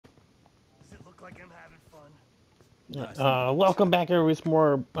Look like I'm having fun. Welcome back, everybody. It's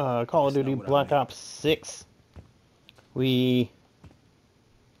more Call of Duty Black Ops 6. We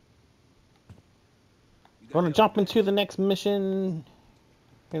going to jump into the next mission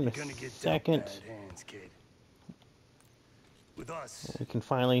in a second. Hands, kid. With us, We can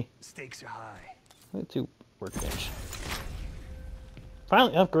finally stakes are high. let's do workbench.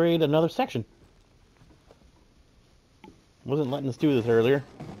 Finally upgrade another section. Wasn't letting us do this earlier.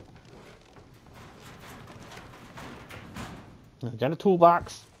 Got a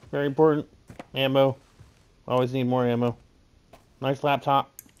toolbox, very important. Ammo, always need more ammo. Nice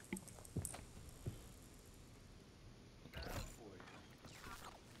laptop.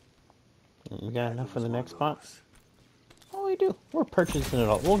 We got enough for the next spot. Oh, we do. We're purchasing it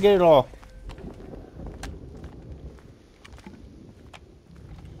all. We'll get it all.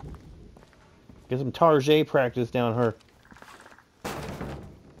 Get some Target practice down her.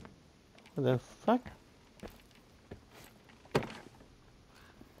 What the fuck?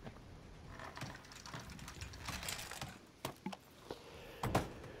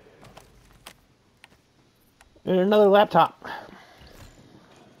 And another laptop.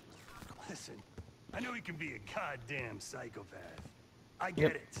 Listen, I know you can be a goddamn psychopath. I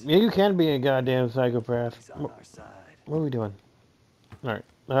get it. Yeah, you can be a goddamn psychopath. He's on our side. What are we doing? Alright.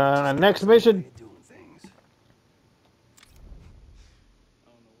 Next mission.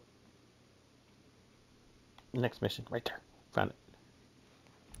 Next mission, right there. Found it.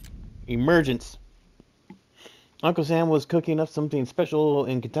 Emergence. Uncle Sam was cooking up something special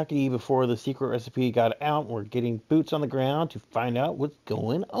in Kentucky before the secret recipe got out. We're getting boots on the ground to find out what's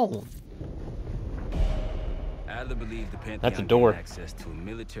going on. Adler believed the Pantheon That's a door. gained access to a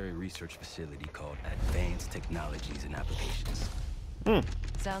military research facility called Advanced Technologies and Applications.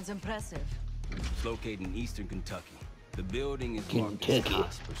 Sounds impressive. It's located in eastern Kentucky. The building is marked as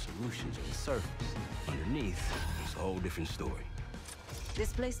cost for solutions on the surface. Underneath, it's a whole different story.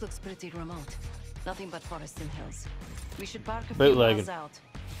 This place looks pretty remote. Nothing but forests and hills. We should park a few Bootlegging. miles out.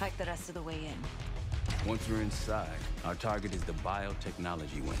 Hike the rest of the way in. Once we're inside, our target is the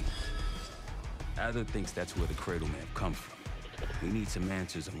biotechnology wing. Adler thinks that's where the cradle may have come from. We need some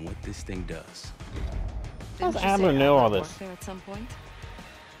answers on what this thing does. How's Didn't you Adler say know all Adler this? worked there at some point?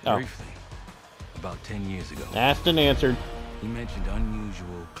 Oh. Briefly, about 10 years ago. Asked and answered. He mentioned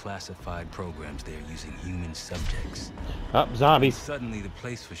unusual classified programs there using human subjects. Oh, zombies. Suddenly, the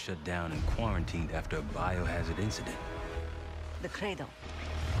place was shut down and quarantined after a biohazard incident. The cradle.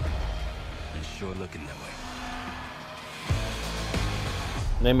 It's sure looking that way.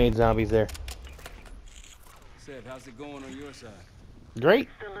 They made zombies there. Seb, how's it going on your side? Great.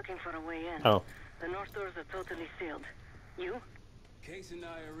 Still looking for a way in. Oh. The north doors are totally sealed. You? Case and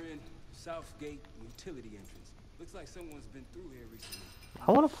I are in South Gate utility entrance. Looks like someone's been through here recently.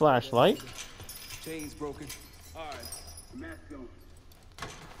 I want a flashlight. Chain's broken. All right, mask going.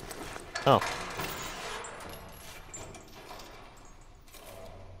 Oh.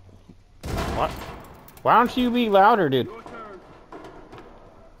 What? Why don't you be louder, dude? Your turn.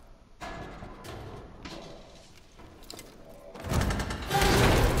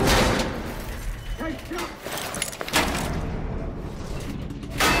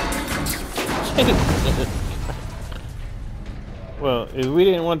 Well, if we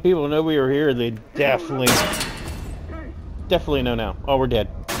didn't want people to know we were here, they definitely know now. Oh, we're dead.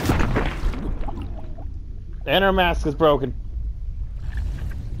 And our mask is broken.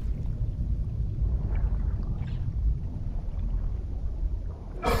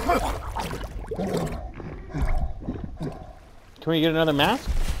 Can we get another mask?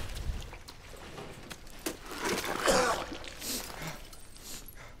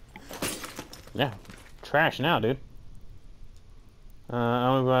 Yeah. Trash now, dude.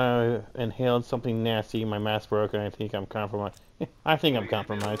 I'm gonna inhaled something nasty. My mask broke, and I think I'm compromised. I think I'm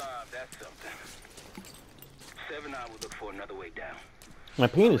compromised. My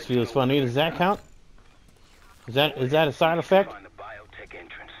penis feels funny. Does that count? Is that a side effect?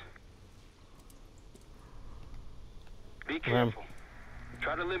 Be careful.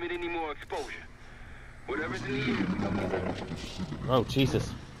 Try to limit any more exposure. Whatever's in the air. Oh Jesus!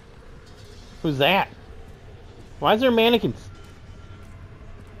 Who's that? Why is there mannequins?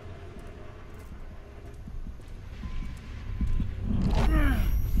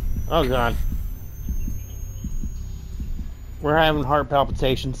 Oh God. We're having heart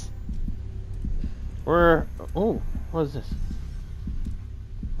palpitations. Oh, what is this?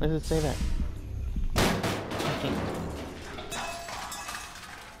 Why does it say that?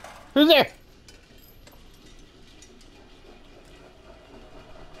 Who's there?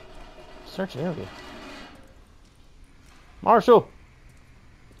 Search area. Marshall!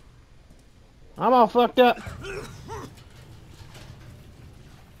 I'm all fucked up.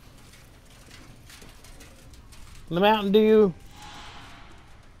 The Mountain Dew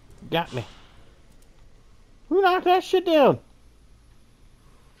got me. Who knocked that shit down?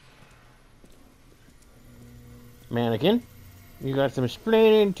 Mannequin, you got some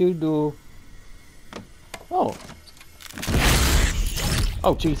explaining to do. Oh.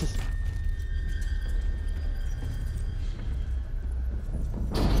 Oh, Jesus.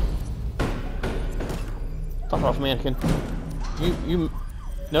 Fuck off, mannequin.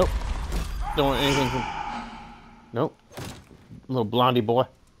 Nope. Don't want anything from. Nope. Little blondie boy.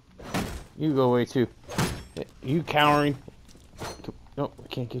 You go away too. You cowering. Nope, I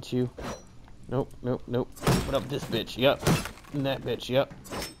can't get you. Nope, nope, nope. What up, this bitch? Yup. And that bitch, yup.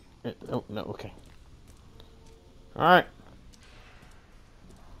 Oh, no, okay. Alright.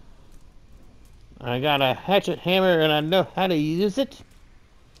 I got a hatchet hammer and I know how to use it.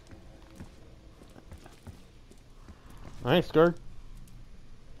 I ain't scared.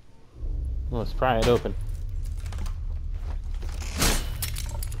 Let's pry it open.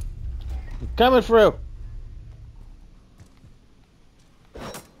 I'm coming through.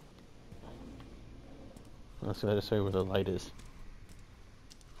 Let's go to say where the light is.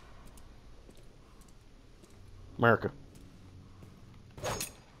 America.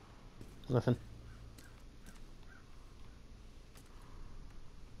 Nothing.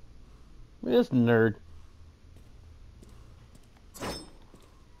 This nerd.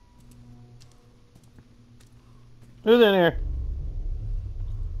 Who's in here?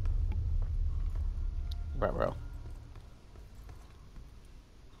 Bro.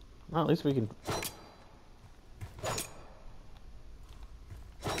 Well, at least we can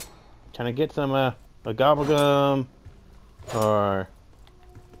trying to get some a gobble gum or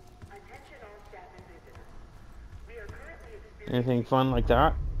anything fun like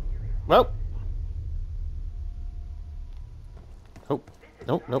that. Well. Oh.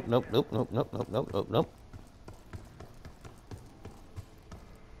 Nope.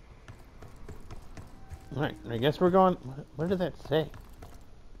 Alright, I guess we're going. What did that say?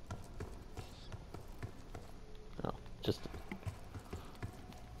 Oh, just.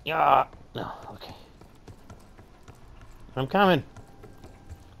 Yeah. No, okay. I'm coming.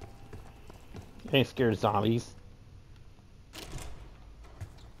 I ain't scared of zombies.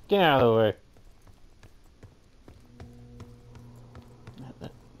 Get out of the way.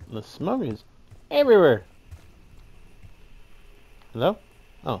 The smoke is everywhere. Hello?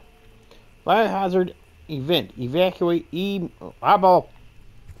 Oh. Biohazard event. Evacuate eyeball.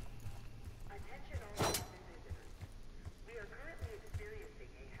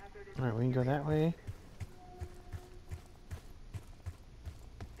 Alright, we can go that way.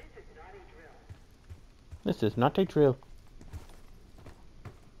 This is not a drill.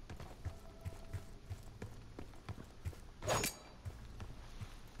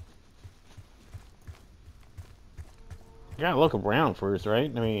 You gotta look around first,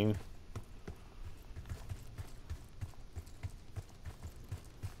 right? I mean...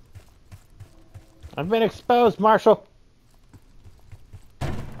 I've been exposed, Marshall!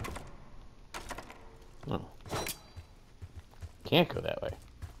 Oh. Can't go that way.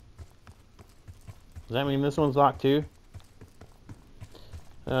 Does that mean this one's locked too?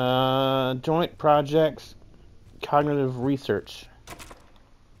 Joint projects, cognitive research.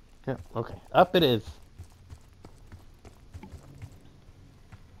 Yeah, okay. Up it is.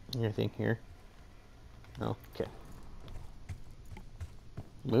 Anything here? Okay.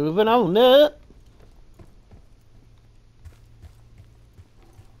 Moving on up.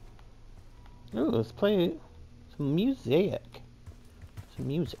 Ooh, let's play some music. Some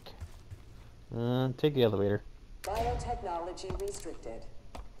music. Take the elevator. Biotechnology restricted.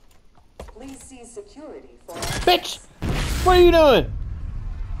 Please see security for... Bitch! What are you doing?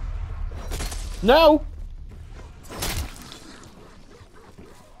 No!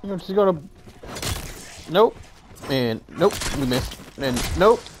 I'm just gonna... Nope. And nope, we missed. And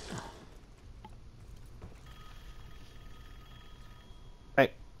nope.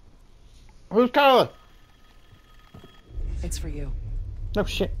 Hey. Who's calling? It's for you. No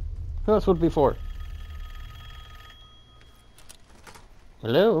shit. Who else would it be for?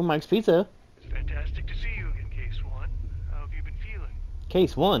 Hello, Mike's Pizza. It's fantastic to see you again, Case 1. How have you been feeling?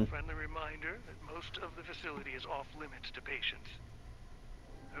 Case 1. Friendly reminder that most of the facility is off limits to patients.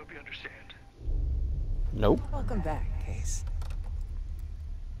 I hope you understand. Nope. Welcome back, Case.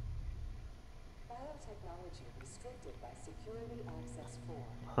 Biotechnology restricted by Security Access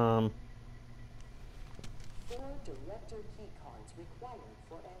 4. 4 director key cards required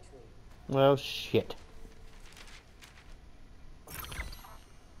for entry. Well, shit.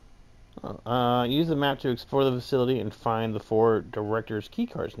 Use the map to explore the facility and find the 4 director's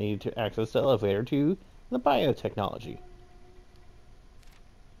keycards needed to access the elevator to the biotechnology.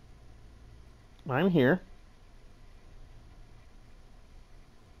 I'm here.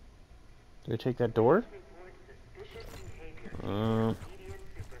 Do I take that door?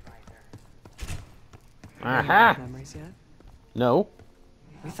 Aha! Memories yet? No.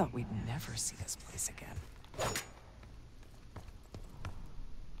 We thought we'd never see this place again.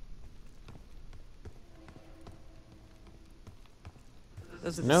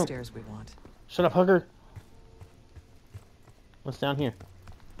 Those are the No. stairs we want. Shut up, hugger. What's down here?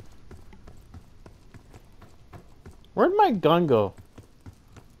 Where'd my gun go?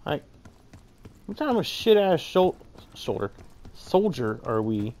 What kind of a shit-ass soldier are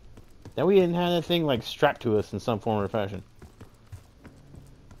we that we didn't have that thing like strapped to us in some form or fashion?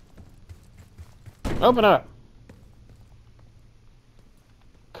 Open up!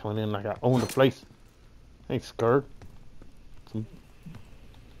 Coming in like I own the place. Thanks, Scar.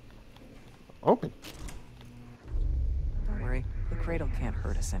 Open. Don't worry, the cradle can't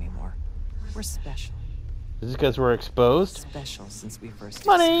hurt us anymore. We're special. Is this because we're exposed? Special since we first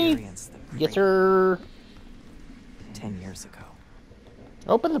Money! experienced the Yes, cradle sir. 10 years ago.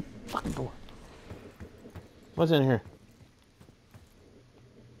 Open the fucking door. What's in here?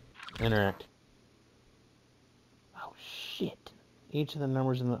 Interact. Oh, shit. Each of the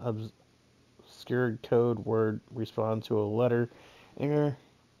numbers in the obscured code word respond to a letter. Error.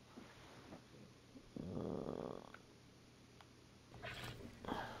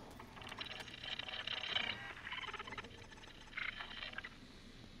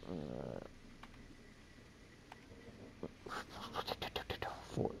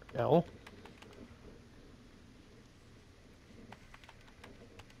 For L.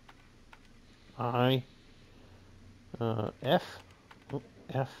 I. F. Oh,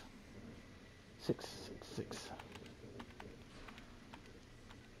 F. 666.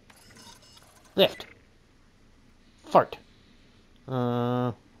 Lift. Fart.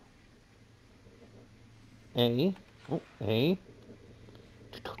 A. Oh, A.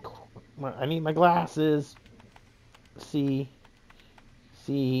 I need my glasses. C.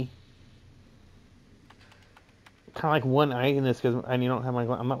 C. Kind of like one eye in this because I don't have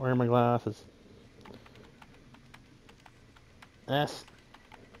I'm not wearing my glasses. S.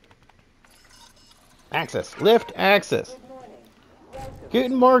 Access. Lift access.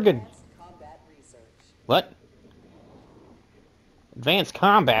 Guten Morgen. What? Advanced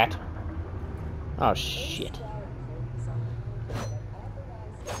combat? Oh shit.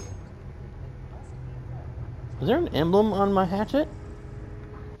 Is there an emblem on my hatchet?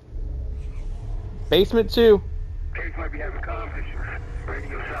 Basement 2. Case might be having comm issues.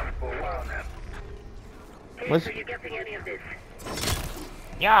 Radio silent for a while now. What's... Are you getting any of this?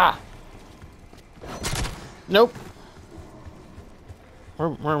 Yeah. Nope. Where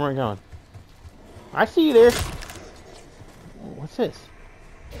am I going? I see you there. What's this?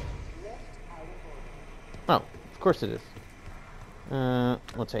 Oh, of course it is.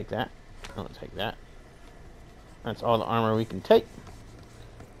 We'll take that. I'll take that. That's all the armor we can take.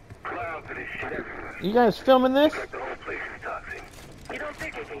 Cloud for this shit everywhere. You guys filming this? Like the whole place is toxic. You don't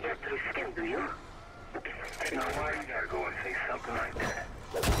think it can get through skin, do you? Now why you gotta go and say something like that?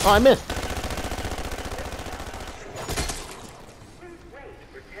 Oh, I missed.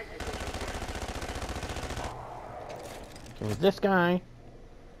 Okay, with this guy.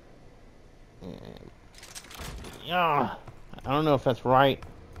 Yeah. I don't know if that's right.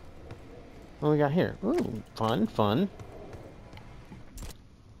 What do we got here? Ooh, fun, fun.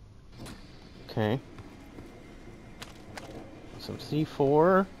 Okay. Some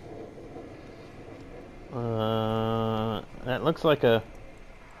C4. That looks like a...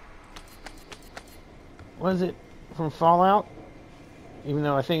 What is it? From Fallout? Even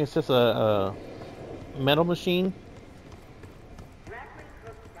though I think it's just a metal machine.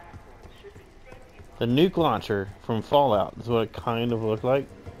 The nuke launcher from Fallout is what it kind of looked like.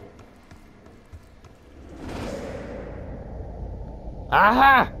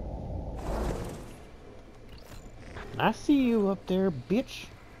 Aha! I see you up there, bitch.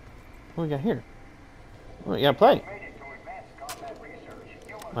 What we got here? What we gotta play?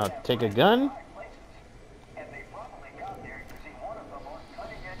 I'll take a gun.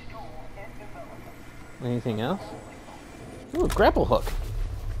 Anything else? Ooh, a grapple hook.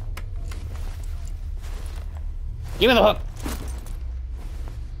 Give me the hook.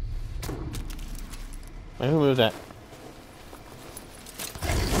 Wait, who moved that?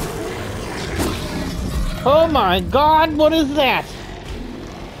 Oh my god, what is that?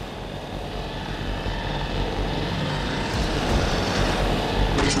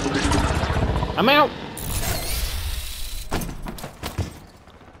 I'm out!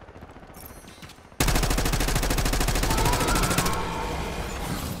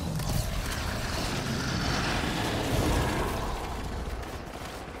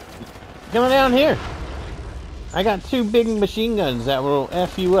 Coming down here. I got 2 big machine guns that will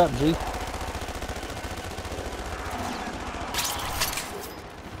F you up, G.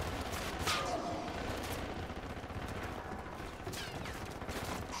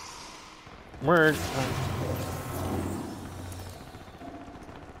 Word.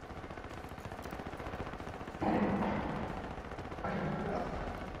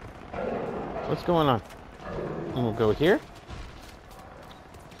 What's going on? We'll go here.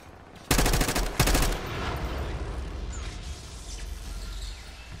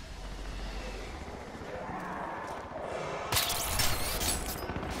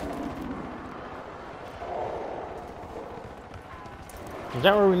 Is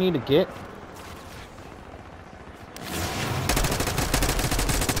that where we need to get?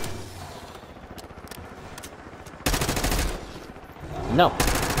 No.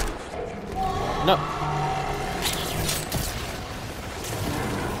 No.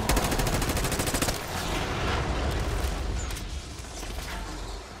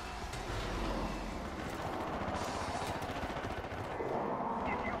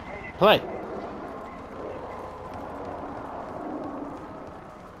 Play.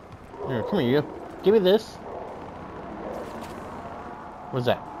 Here, come here, you. Give me this. What's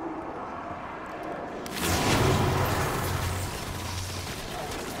that?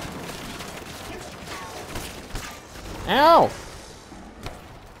 Ow!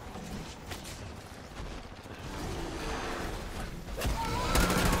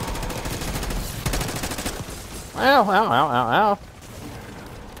 Ow, ow, ow, ow, ow.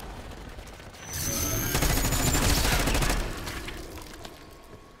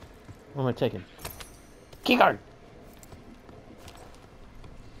 What am I taking? Keycard!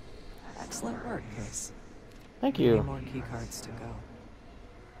 Excellent work, Case. Thank Many you. more key cards to go.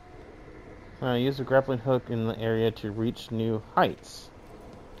 Use the grappling hook in the area to reach new heights.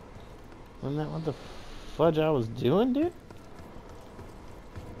 Wasn't that what the fudge I was doing, dude?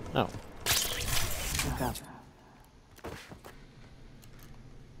 Oh. Gotcha.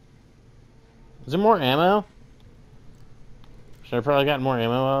 Is there more ammo? Should I probably got more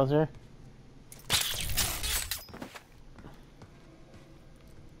ammo while I was there?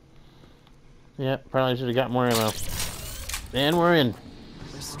 Yep, probably should have got more ammo. And we're in.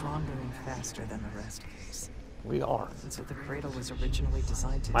 We're stronger and faster than the rest, Case. We are. That's what the cradle was originally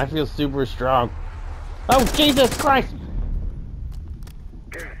designed to do. I feel super strong. Oh, Jesus Christ!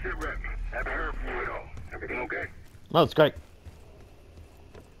 Okay, sit rep. Haven't heard from you at all. Everything okay? Oh, it's great.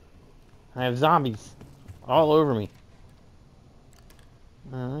 I have zombies all over me.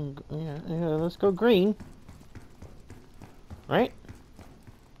 Yeah, let's go green. Right?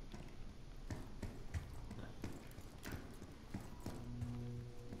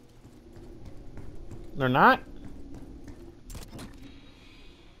 They're not?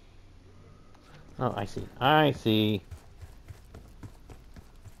 Oh, I see. I see.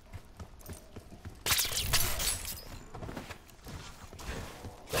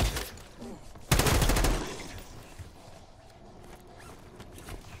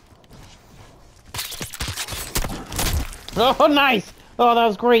 Oh, nice! Oh, that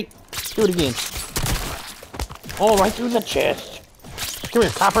was great. Do it again. Oh, right through the chest. Come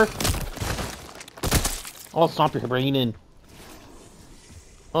here, copper. I'll stomp your brain in.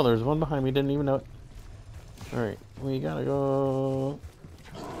 Oh, there's one behind me. Didn't even know it. Alright, we gotta go.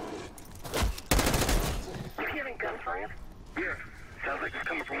 You hearing gunfire? Yeah. Sounds like it's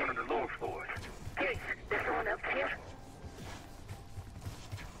coming from one of the lower floors. Hey, there's someone else here?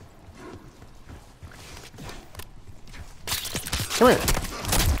 Come here.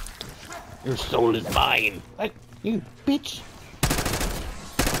 Your soul is mine. What? You bitch.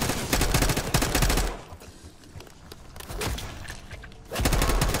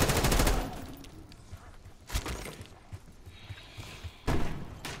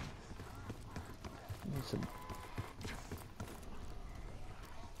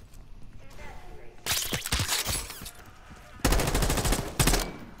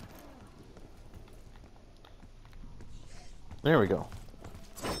 There we go.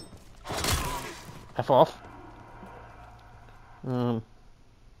 F off. Do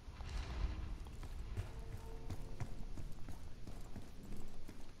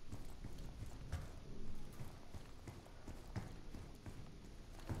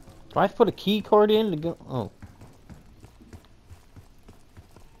I have to put a key card in to go? Oh.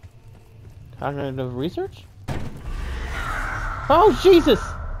 Cognitive research? Oh, Jesus!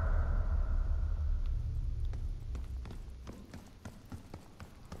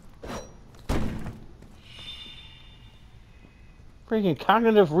 Freaking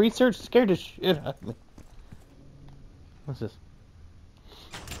cognitive research scared the shit out of me. What's this?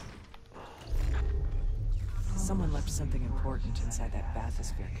 Someone left something important inside that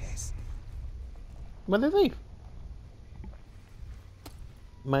bathysphere case. What did they leave?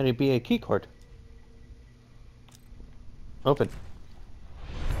 Might it be a key card? Open.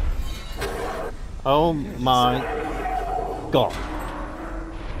 Oh my god.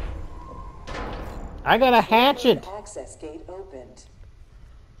 I got a hatchet! Access gate opened.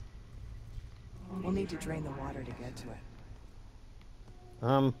 We'll need to drain the water to get to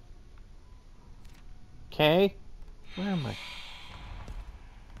it. Okay. Where am I?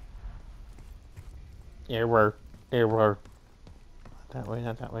 Error. Error. Not that way,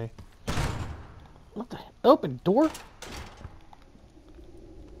 not that way. What the hell? Open door?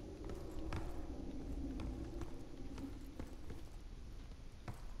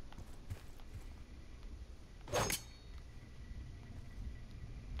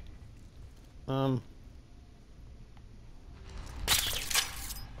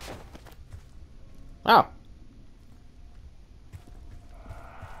 Oh.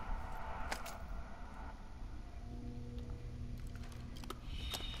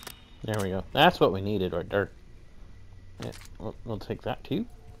 There we go. That's what we needed right there. Yeah, we'll take that too.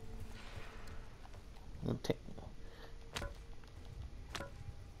 We'll take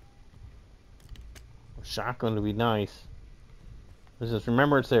shotgun to be nice. Just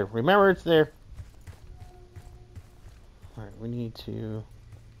remember it's there. Remember it's there. Alright, we need to...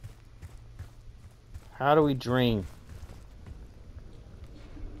 How do we drain?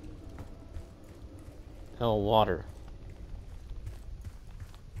 Hell, water.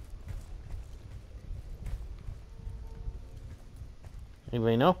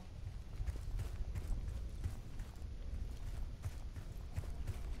 Anybody know?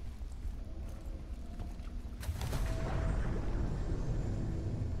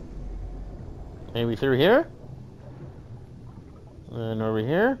 Maybe through here? And over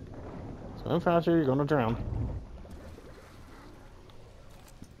here? Swim faster, you're gonna drown.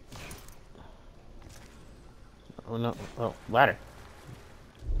 Oh no, oh, ladder.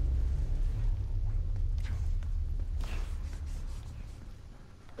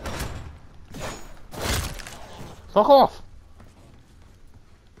 Fuck off!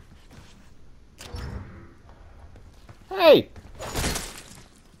 Hey!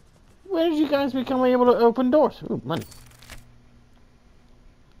 When did you guys become able to open doors? Ooh, money.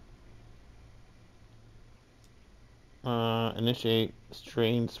 Initiate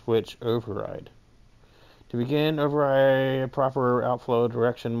strain switch override. To begin, override, a proper outflow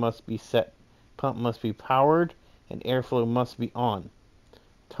direction must be set. Pump must be powered, and airflow must be on.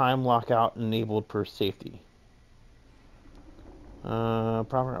 Time lockout enabled per safety.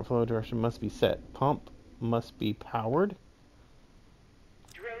 Proper outflow direction must be set. Pump must be powered.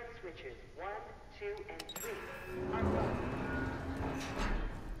 Drone switches 1, 2, and 3 unlocked.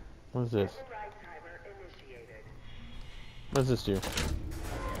 What is this? Override timer initiated. What does this do? 25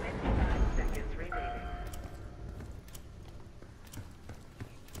 seconds remaining.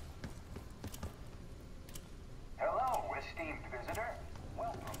 Hello, esteemed visitor.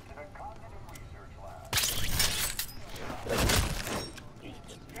 Welcome to the Cognitive Research Lab.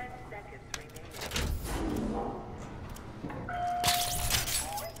 10 seconds remaining.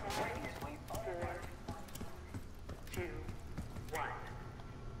 Previously 4, 2, 1.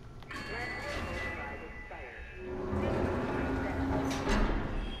 Override expired.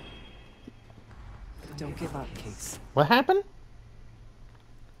 Don't give up, Case. What happened?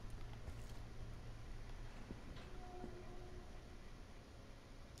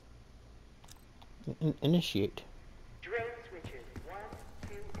 Initiate. Drone switches 1,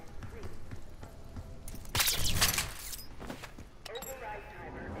 2, and 3. Override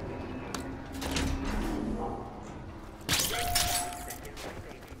timer initiated. 25 seconds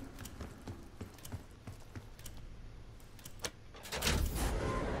remaining.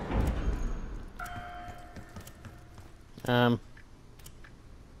 Um.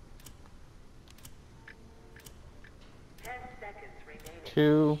 10 seconds remaining.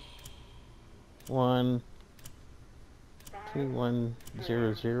 2, 1, 5, 2, 1,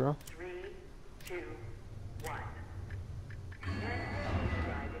 0, 0. 3, 2, 1.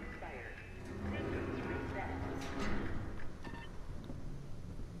 Override expired. Sequence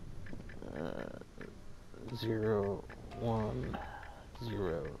reset. 0, 1,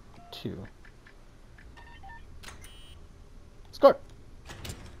 0, 2. Score!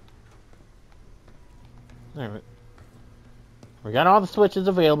 Alright. We got all the switches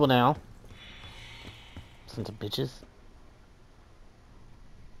available now. Sons of bitches.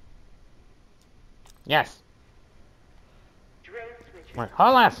 Yes. Drone Alright,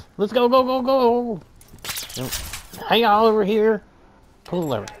 haul ass. Let's go, go, go, go. Hang out over here. Pull the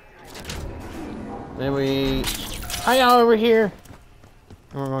lever. Then we hang out over here.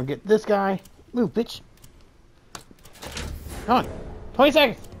 And we're gonna get this guy. Move, bitch. Come on. 20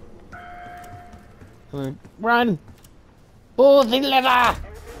 seconds. Run. Pull the lever.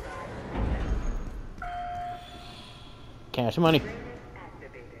 Cash money.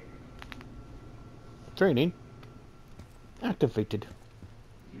 Training activated.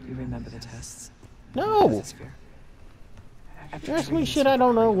 Do you remember the tests? No. Ask me shit I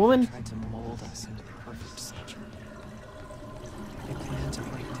don't know, woman. Tried to mold us into the perfect soldier. They planned to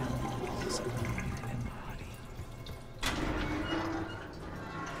break down the walls of the mind and body.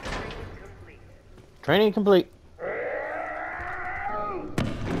 Training complete.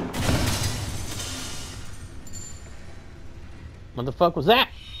 What the fuck was that?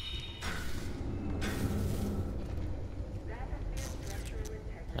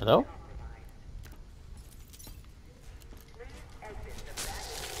 Hello?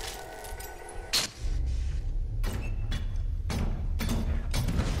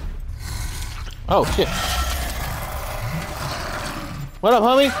 Oh shit. What up,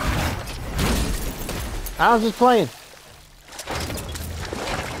 homie? I was just playing.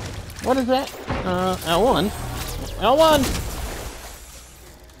 What is that? L1. L1!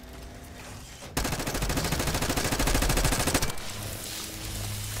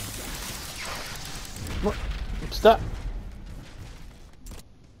 What? I'm stuck.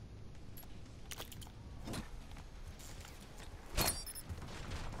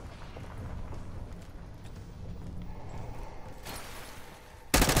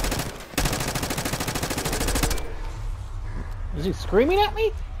 Is he screaming at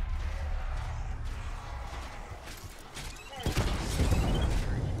me?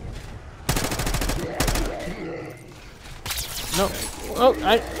 No. Oh,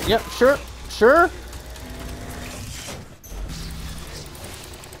 yep, sure, sure.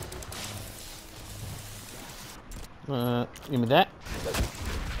 Give me that.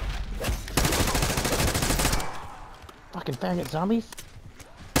 Fucking faggot zombies.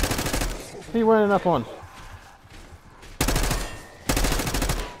 Who are you running up on?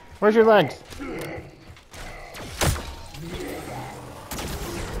 Where's your legs?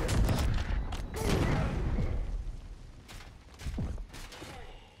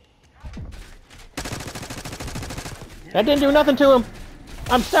 That didn't do nothing to him.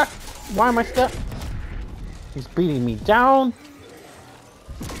 I'm stuck. Why am I stuck? He's beating me down.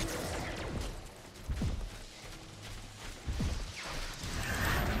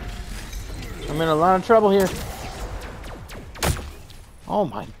 I'm in a lot of trouble here. Oh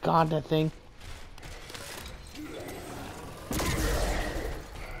my god, that thing.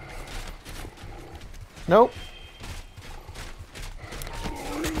 Nope.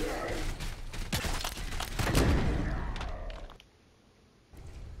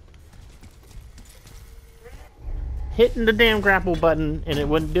 Hitting the damn grapple button and it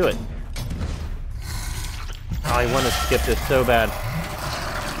wouldn't do it. Oh, I want to skip this so bad.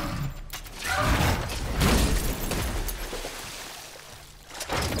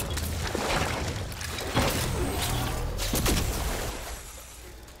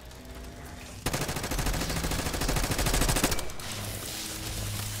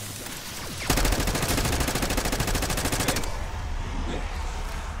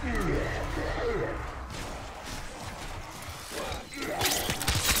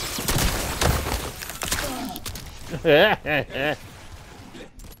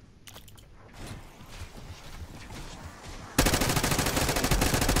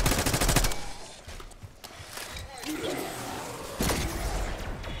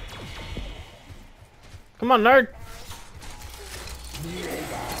 Come on, nerd.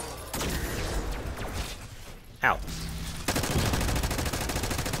 Ow.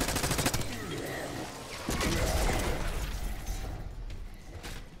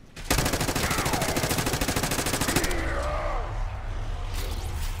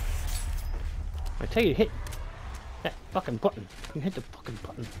 I tell you, hit that fucking button. You hit the fucking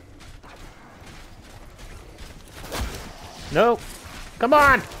button. No. Come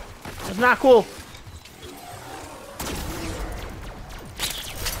on. That's not cool.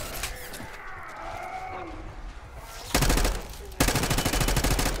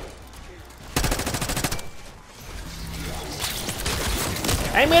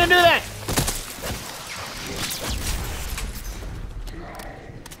 I ain't gonna do that.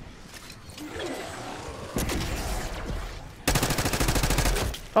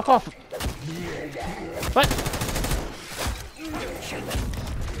 Fuck off. What?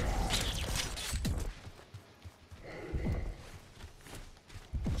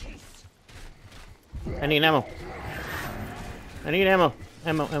 I need ammo. I need ammo.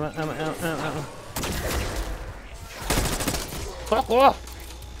 Ammo. Fuck off!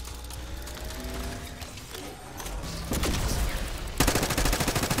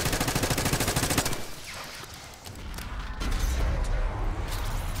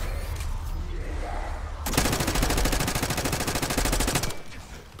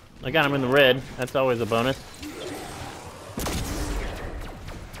 I got him in the red. That's always a bonus.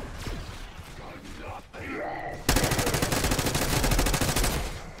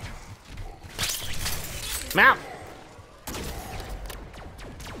 Mount!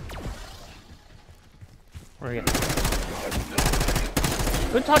 Where are you?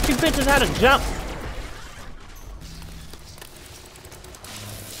 Who taught you bitches how to jump?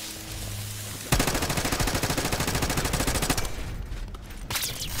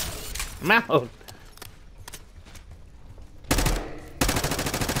 Mount!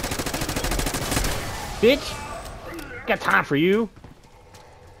 Bitch! Got time for you.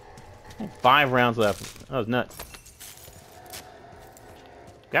 5 rounds left. That was nuts.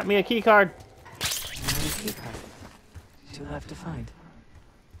 Got me a key card. Another key card. 2 left to find.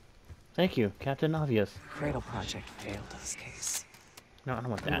 Thank you, Captain Obvious. Cradle Project failed this case. No, I don't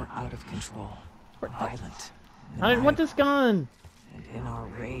want We that. were out of control, violent. I didn't want this gun. And in our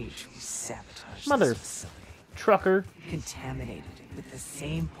rage, we sabotaged Mother this facility. trucker. Contaminated it with the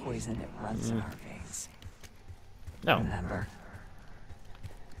same poison that runs in our veins. No. Remember?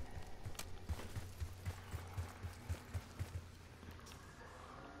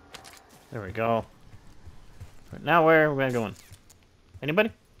 There we go. Now where are we going?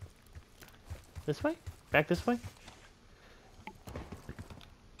 Anybody? This way? Back this way?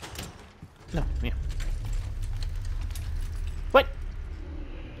 No, yeah. What?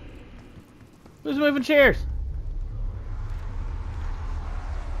 Who's moving chairs?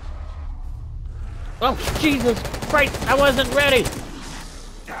 Oh, Jesus Christ! I wasn't ready!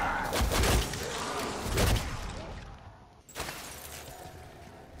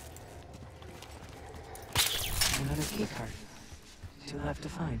 Another key card. 2 left to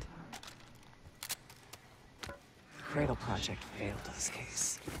find. Cradle Project failed this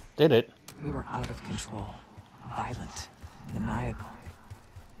case. Did it? We were out of control, violent, maniacal.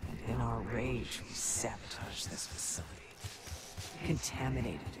 And in our rage, we sabotaged this facility.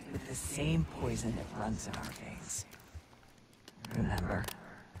 Contaminated it with the same poison that runs in our veins. Remember?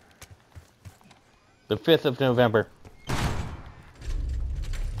 The 5th of November.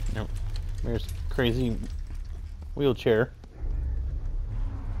 No. There's crazy wheelchair.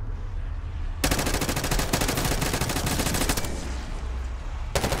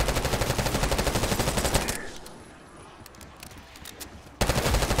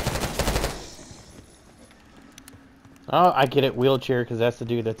 Oh, I get it, wheelchair, because that's the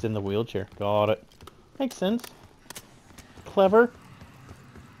dude that's in the wheelchair. Got it. Makes sense. Clever.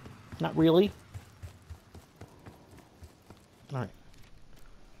 Not really. Alright.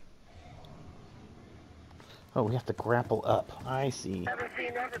 Oh, we have to grapple up. I see.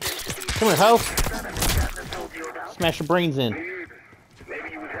 Come here, ho! Smash your brains in.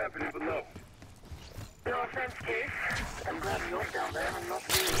 Maybe you was happening below. No offense, Case. I'm glad you're down there and not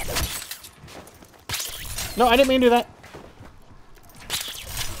me. No, I didn't mean to do that.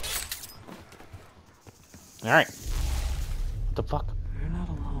 Alright. What the fuck? You're not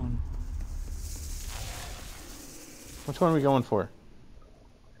alone. Which one are we going for?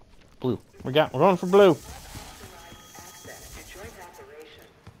 Blue. We're going for blue.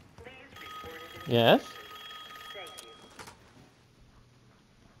 Yes?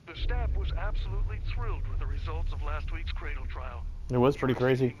 The staff was absolutely thrilled with the results of last week's Cradle trial. It was pretty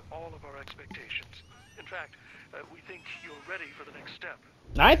crazy. Exceeding all of our expectations. In fact, we think you're ready for the next step.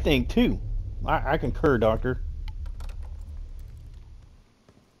 I think too. I concur, Doctor.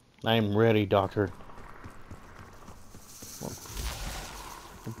 I am ready, Doctor.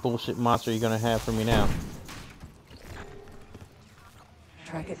 What bullshit monster are you gonna have for me now?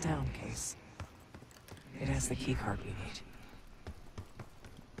 Track it down, Case. It has the key card we need.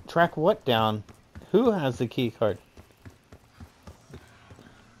 Track what down? Who has the key card?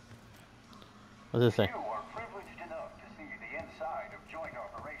 What does it say? You are privileged enough to see the inside of joint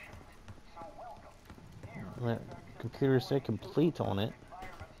operations. So welcome. Here, Computer say complete on it.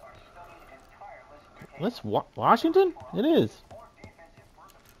 That's Washington? It is.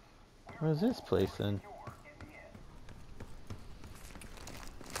 Where's this place then?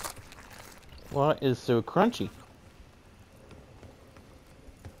 What is so crunchy?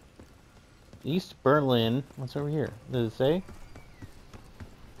 East Berlin. What's over here? Does it say?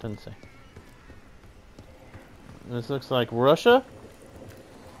 Doesn't say. This looks like Russia.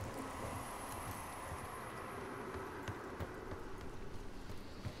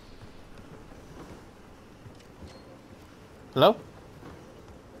 Hello?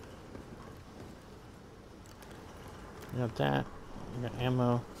 I got that. I got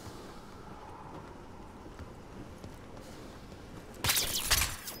ammo.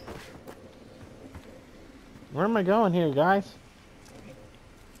 Where am I going here, guys?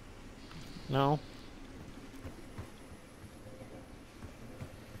 No.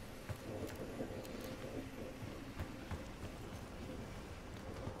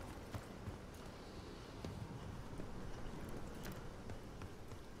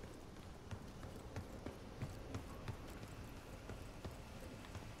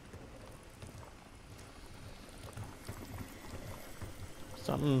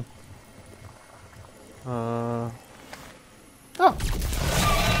 Something. Oh!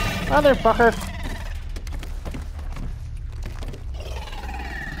 Motherfucker!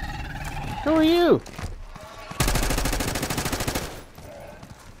 Who are you?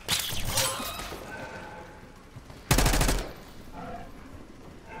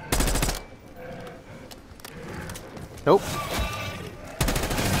 Nope.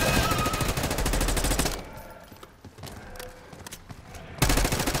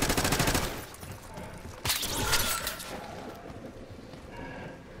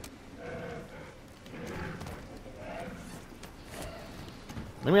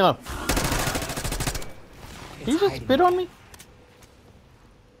 Leave me alone. Did you just spit on me?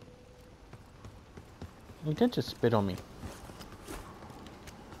 You did just spit on me.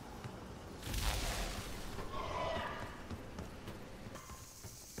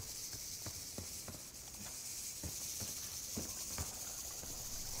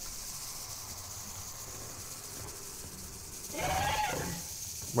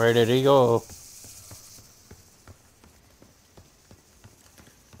 Where did he go?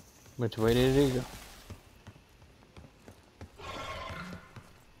 Which way did he go?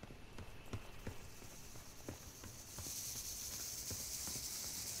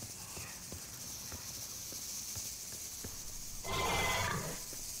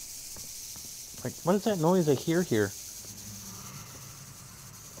 Like, what is that noise I hear here?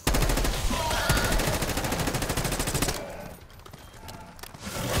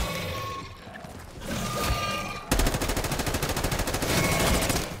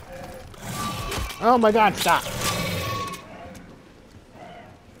 Oh my god, stop!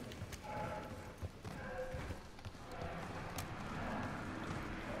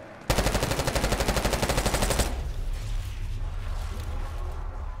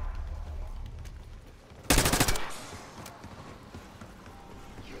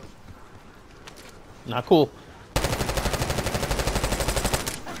 Not cool.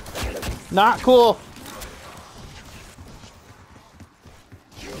 Not cool!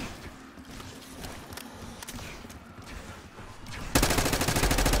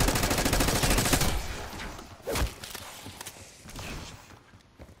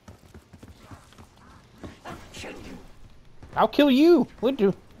 I'll kill you! What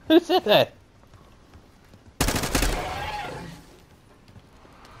do? Who said that?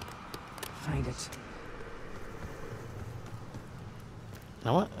 Find it.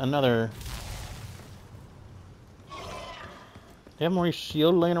 I want another. Do you have more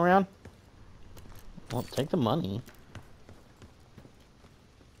shield laying around? Well, take the money.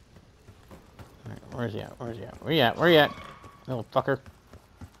 Alright, where's he at? Where's he at? Where you at? Where you at? Little fucker.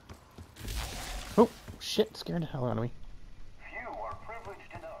 Oh, shit, scared the hell out of me. Few are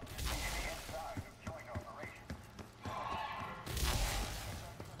privileged enough to see the inside of joint operations.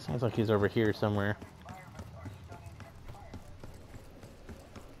 Sounds like he's over here somewhere.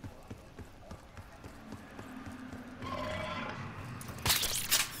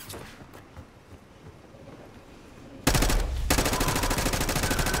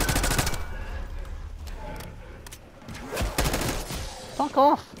 Fuck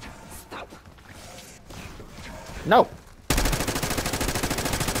off! No!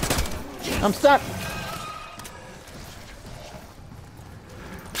 I'm stuck!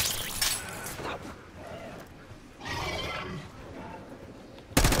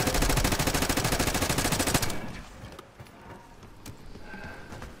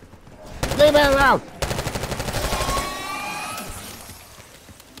 Leave me alone!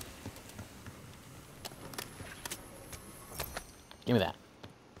 Give me that.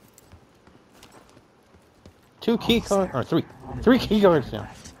 2 key cards, or 3 key cards now.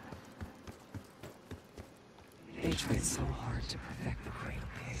 They tried so hard to perfect the cradle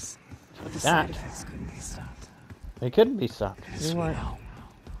case, but the That. side effects couldn't be stopped. They couldn't be stopped. As You we weren't. know,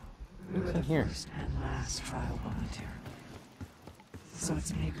 we were What's the in here? first and last trial volunteer. So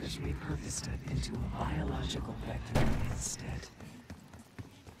its makers repurposed it into a biological vector instead.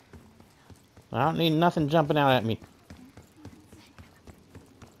 I don't need nothing jumping out at me.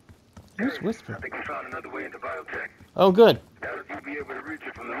 I whisper. think we found another way into biotech. Oh, good. Now that you'll be able to reach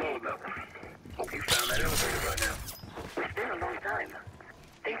it from the lower level. Hope you found that elevator right now. It's been a long time.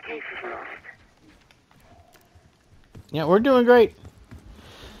 In case is lost. Yeah, we're doing great.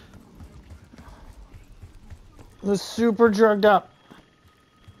 We're super drugged up.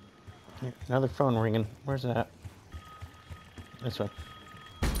 Here, another phone ringing. Where's that? This one.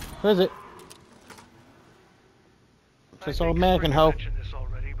 Who is it? It's all American hoe. I mentioned this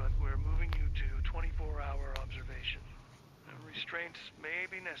already, but we're moving you to 24-hour observation. Restraints may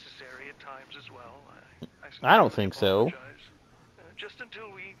be necessary at times as well. I don't think so. Just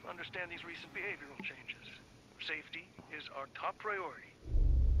until we understand these recent behavioral changes. Safety is our top priority.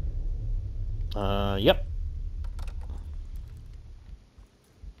 Yep.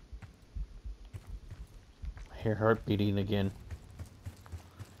 I hear heart beating again.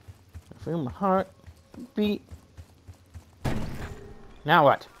 I feel my heart beat. Now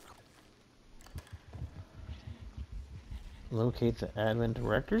what? Locate the admin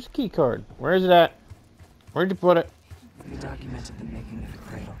director's keycard. Where is it at? Where'd you put it? We documented the making of the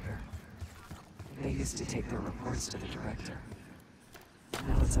cradle here. They used to take their reports to the director.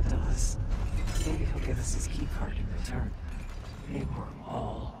 Now it's up to us. Maybe he'll give us his key card in return. They were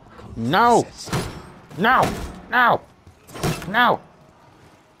all No! complicit. No! No! No!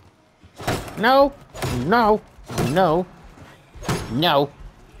 No! No! No! No!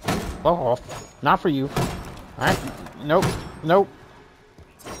 Fuck off. Not for you. Alright? Nope. Nope.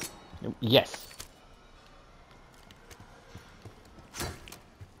 Yes.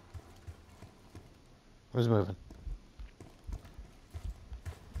 Who's moving?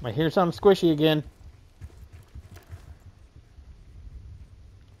 I hear something squishy again.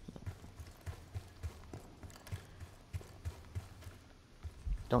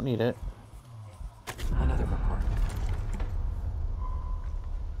 Don't need it. Another report.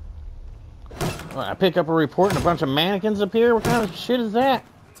 I pick up a report and a bunch of mannequins appear? What kind of shit is that?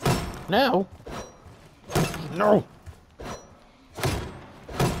 No. No.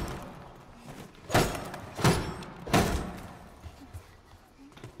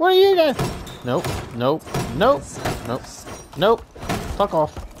 What are you guys? Nope. Nope. Nope. Nope. Nope. Fuck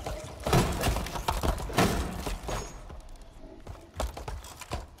off.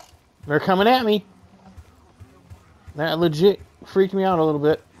 They're coming at me. That legit freaked me out a little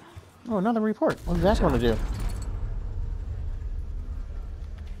bit. Oh, another report. What's that going to do?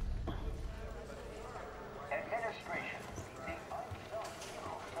 Administration. The unsung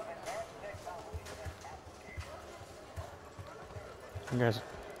heroes of advanced technology and applications. You guys.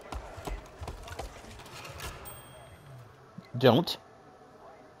 Don't.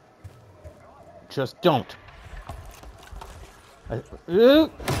 Just don't.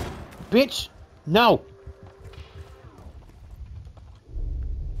 Bitch! No!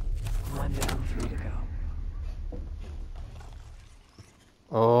 One down, 3 to go.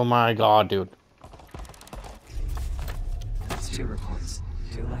 Oh my god, dude. That's 2 reports.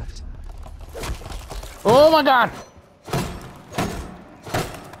 2 left. Oh my god!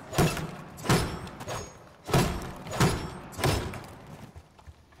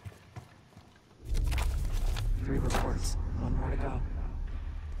 Three reports. 1 more to go.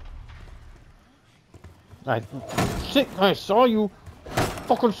 I saw you.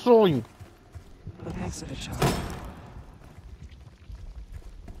 Fucking saw you. But thanks for the charge.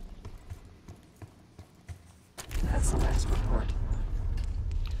 That's the last report.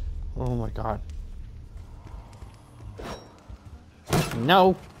 Oh my god.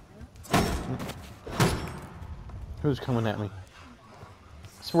 No. Who's coming at me?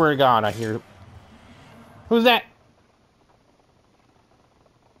 Swear to God, I hear. Who's that?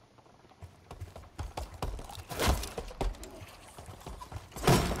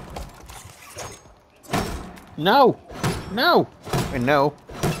 No! No! And no.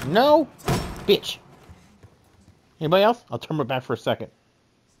 No! Bitch! Anybody else? I'll turn it back for a second.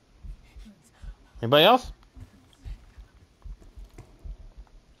 Anybody else?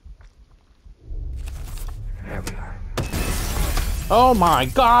 There we are. Oh my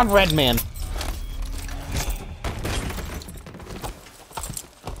god, Redman!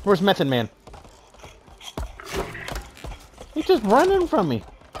 Where's Method Man? He's just running from me.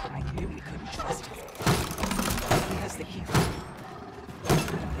 I knew we couldn't trust him. He has the key.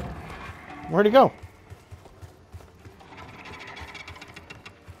 Where'd he go?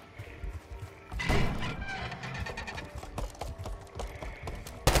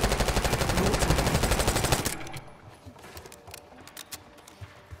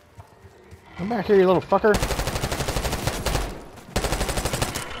 Come back here, you little fucker.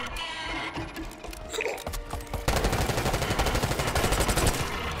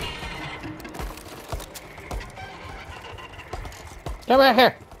 Come back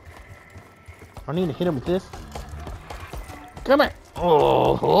here. I need to hit him with this. Come here.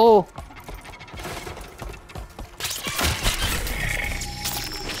 Oh.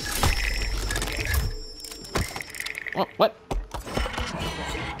 Oh, what?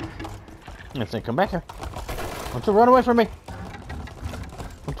 I said, come back here. Don't you run away from me.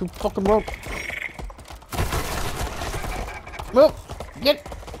 Don't you fucking rope. Move. Get.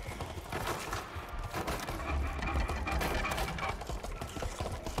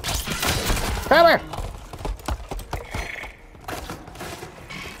 Come here.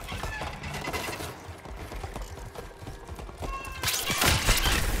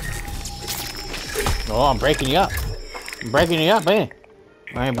 Oh, I'm breaking you up. I'm breaking you up, man.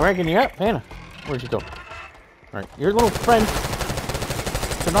 I'm breaking you up, Hannah. Where'd you go? Alright, your little friend.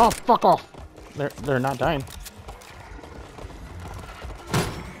 Turn off. Fuck off. They're not dying.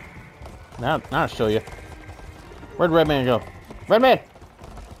 Now I'll show you. Where'd Red Man go? Red Man!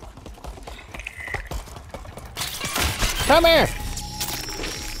 Come here!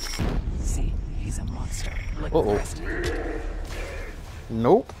 See, he's a monster. Like Uh-oh. the rest of you.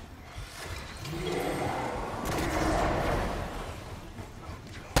 Nope.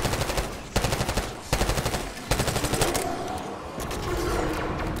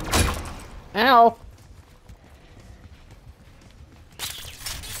 Ow!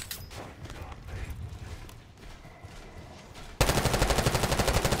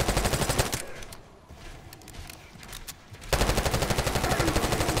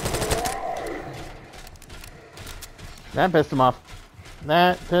 That pissed him off.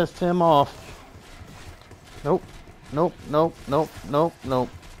 That pissed him off. Nope. Nope. Nope. Nope. Nope. Nope.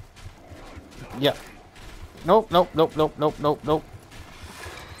 Yep. Nope. Nope. Nope. Nope. Nope. Nope. Nope.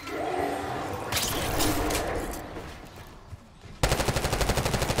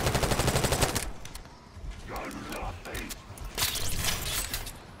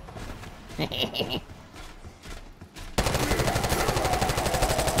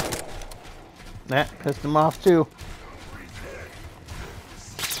 That pissed him off too.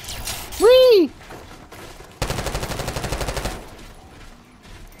 Whee!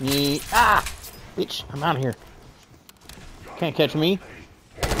 Ah! Bitch, I'm out of here. Can't catch me.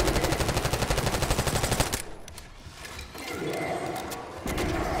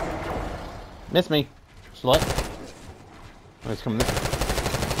 Miss me, slut. Oh, he's coming this way.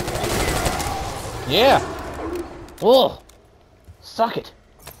 Yeah! Oh! Suck it!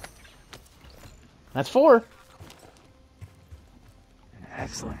 That's 4.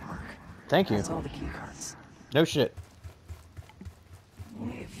 Excellent work. Thank you. That's all the key cards. No shit.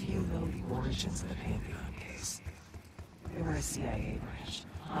 Only if you know the origins of the Pantheon case. They were a CIA branch.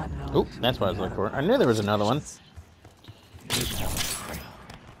 Unknown. Oop, that's what I was looking for. I knew there was another one.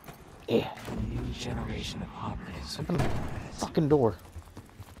 Yeah. A new generation of operatives. Open the fucking door.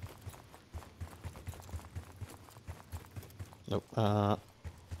 Nope.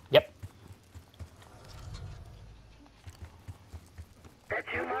 Yep. That's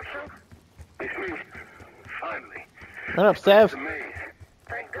you, Marshal? It's me. Finally. What up, Sev?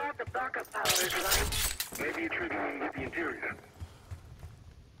 Thank God the backup power is running. Maybe you're triggering with the interior.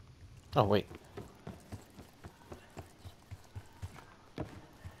 Oh, wait.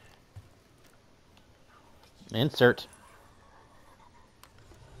 Insert.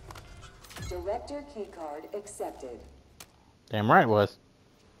 Director keycard accepted. Damn right it was.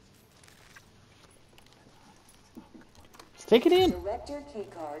 Let's take it in. Director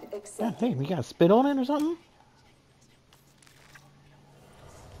keycard God accepted. damn, we gotta spit on it or something?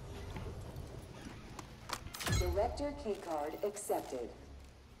 Director keycard accepted.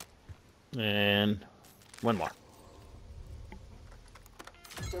 And one more.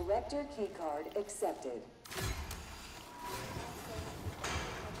 Director keycard accepted.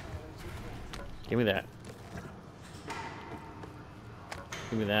 Give me that.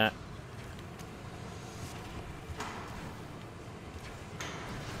 Give me that.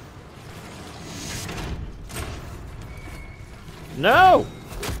 No!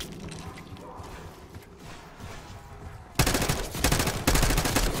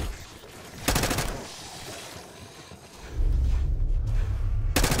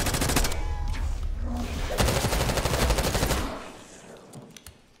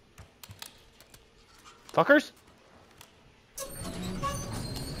 Fuckers?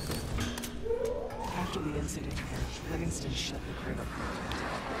 After the incident, Livingston shut the cradle program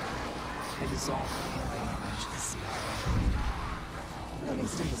down. They dissolved the campaign branch of the CIA.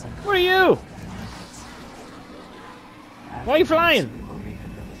 Livingston was What are you? Why are you flying? We were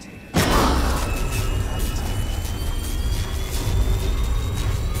rehabilitated.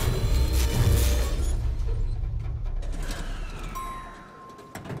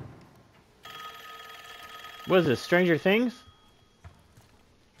 What is this, Stranger Things?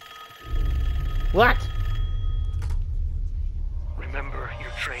 What? Remember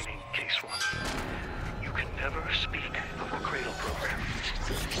your training, Case 1. You can never speak of the Cradle program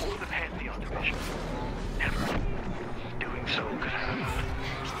or the Pantheon division. Never. Doing so could have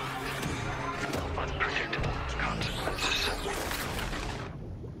unpredictable consequences.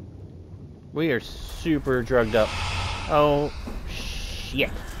 We are super drugged up. Oh, shit.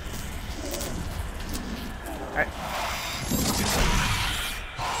 Alright.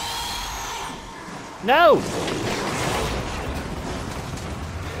 No!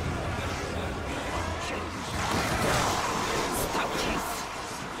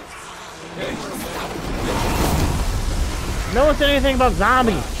 No one said anything about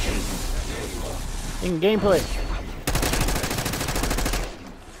zombies in gameplay.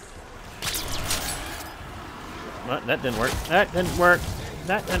 What? That didn't work. That didn't work.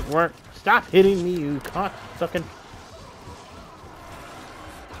 That didn't work. Stop hitting me, you cocksucking.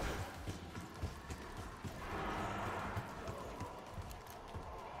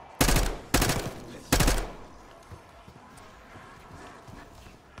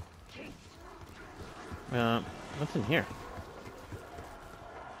 What's in here?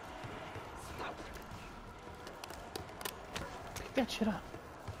 Pick that shit up.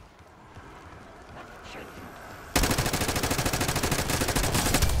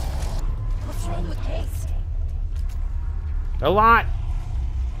 What's wrong with Case? A lot.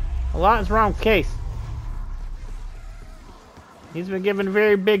 A lot is wrong with Case. He's been given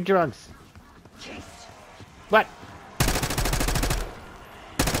very big drugs. What?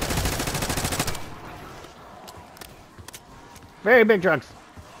 Very big drugs.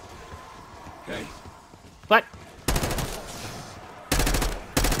 Okay. What?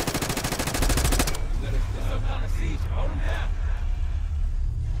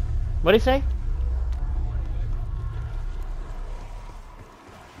 What'd he say?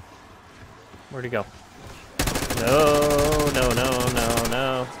 Where'd he go? No, no, no, no,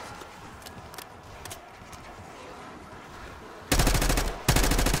 no.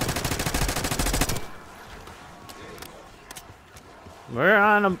 We're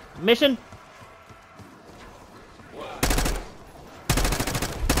on a mission.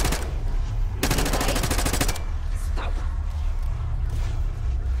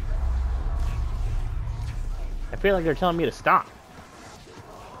 I feel like they're telling me to stop.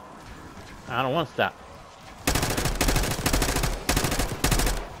 I don't want to stop.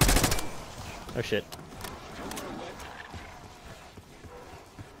 Oh shit.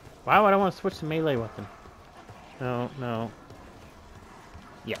 Why would I want to switch to melee weapon? No, no.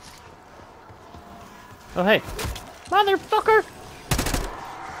 Yes. Oh, hey. Motherfucker!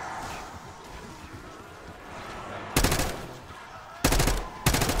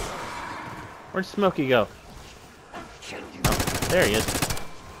 Where'd Smokey go? Oh, there he is.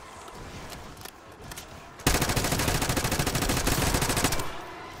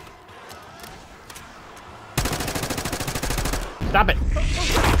 Stop it!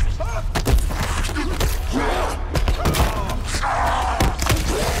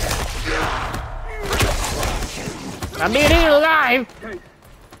 I'm being eaten alive! Guys!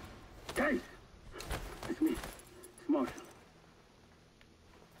 Guys! It's me. It's Marshall.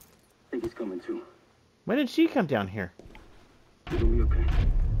 I think he's coming too. When did she come down here? It'll be okay.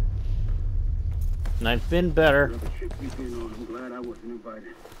 And I've been better. Whatever trip you've been on, I'm glad I wasn't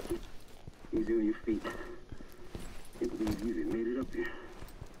invited. Easy on your feet. Can't believe you even made it up here.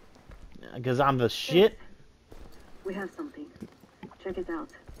 Because I'm the shit? We have something. Check it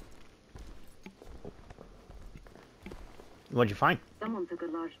out. What'd you find? Someone took a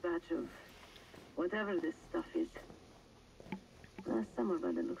large batch of whatever this stuff is. Somewhere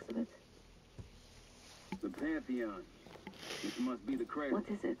by the looks of it. The Pantheon. This must be the cradle. What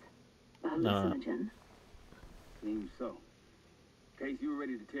is it? A hallucinogen? Seems so. Case you were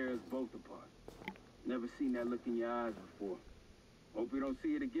ready to tear us both apart. Never seen that look in your eyes before. Hope we don't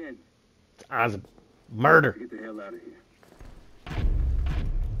see it again. I was murder. Let's get the hell out of here.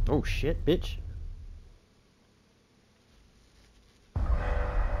 Oh shit, bitch.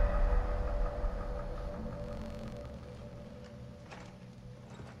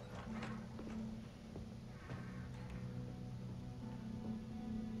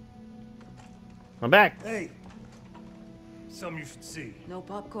 I'm back. Hey, something you should see. No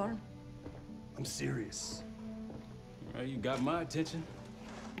popcorn? I'm serious. Well, you got my attention.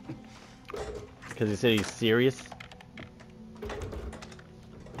 Because he said he's serious.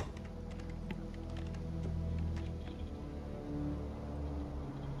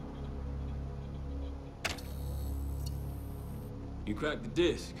 You cracked the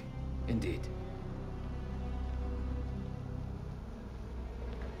disc. Indeed.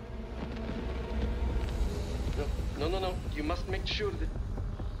 No. You must make sure that...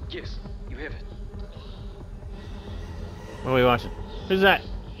 Yes, you have it. What are we watching? Who's that?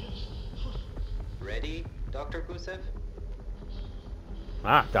 Ready, Dr. Gusev?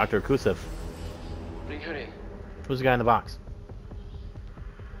 Ah, Dr. Kusev. Bring her in. Who's the guy in the box?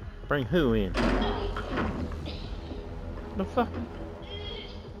 Bring who in? The fuck?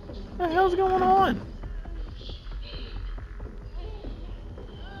 What the hell's going on?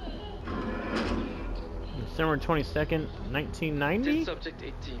 December 22nd, 1990? Test subject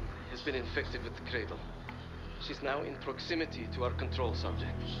 18 has been infected with the cradle. She's now in proximity to our control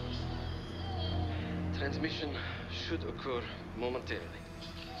subject. Transmission should occur momentarily.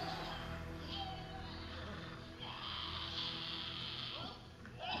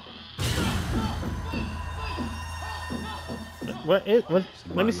 What is? What?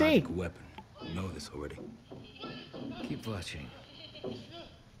 Let me see. Biological weapon. You know this already. Keep watching.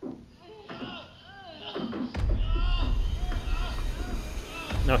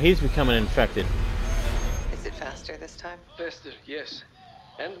 No, he's becoming infected. Is it faster this time? Faster, yes.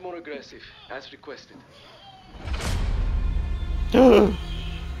 And more aggressive, as requested.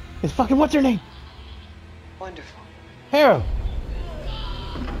 It's fucking what's her name? Wonderful. Harrow.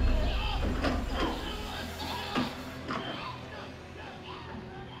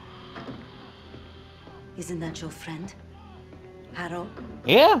 Isn't that your friend? Harrow?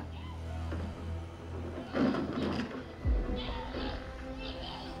 Yeah.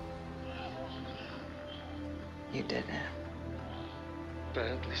 You did it.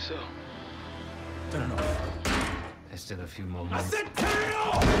 Apparently so. No. There's still a few more moments.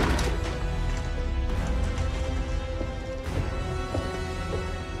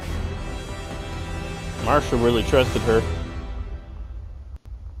 Marshall really trusted her.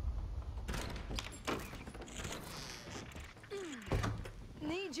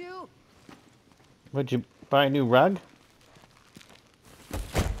 Need you. Would you buy a new rug?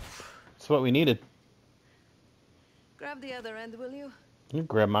 That's what we needed. Grab the other end, will you? You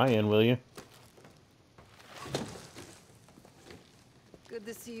grab my end, will you? Good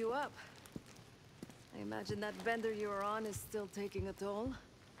to see you up. I imagine that bender you were on is still taking a toll.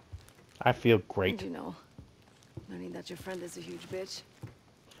 I feel great. You know, learning that your friend is a huge bitch.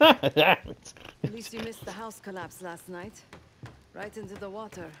 At At least you missed the house collapse last night. Right into the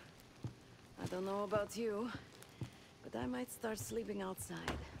water. I don't know about you, but I might start sleeping outside.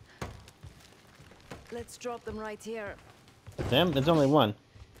 Let's drop them right here. Damn, there's only one.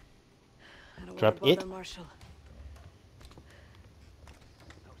 I don't Drop wanna it? bother Marshall.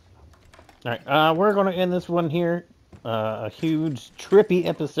 Alright, we're going to end this one here. A huge, trippy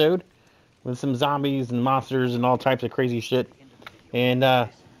episode with some zombies and monsters and all types of crazy shit. And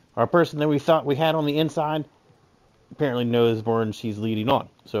our person that we thought we had on the inside apparently knows more than she's leading on.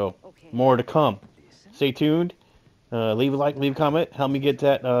 So, more to come. Stay tuned. Leave a like, leave a comment. Help me get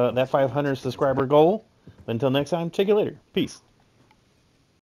that 500 subscriber goal. Until next time, check you later. Peace.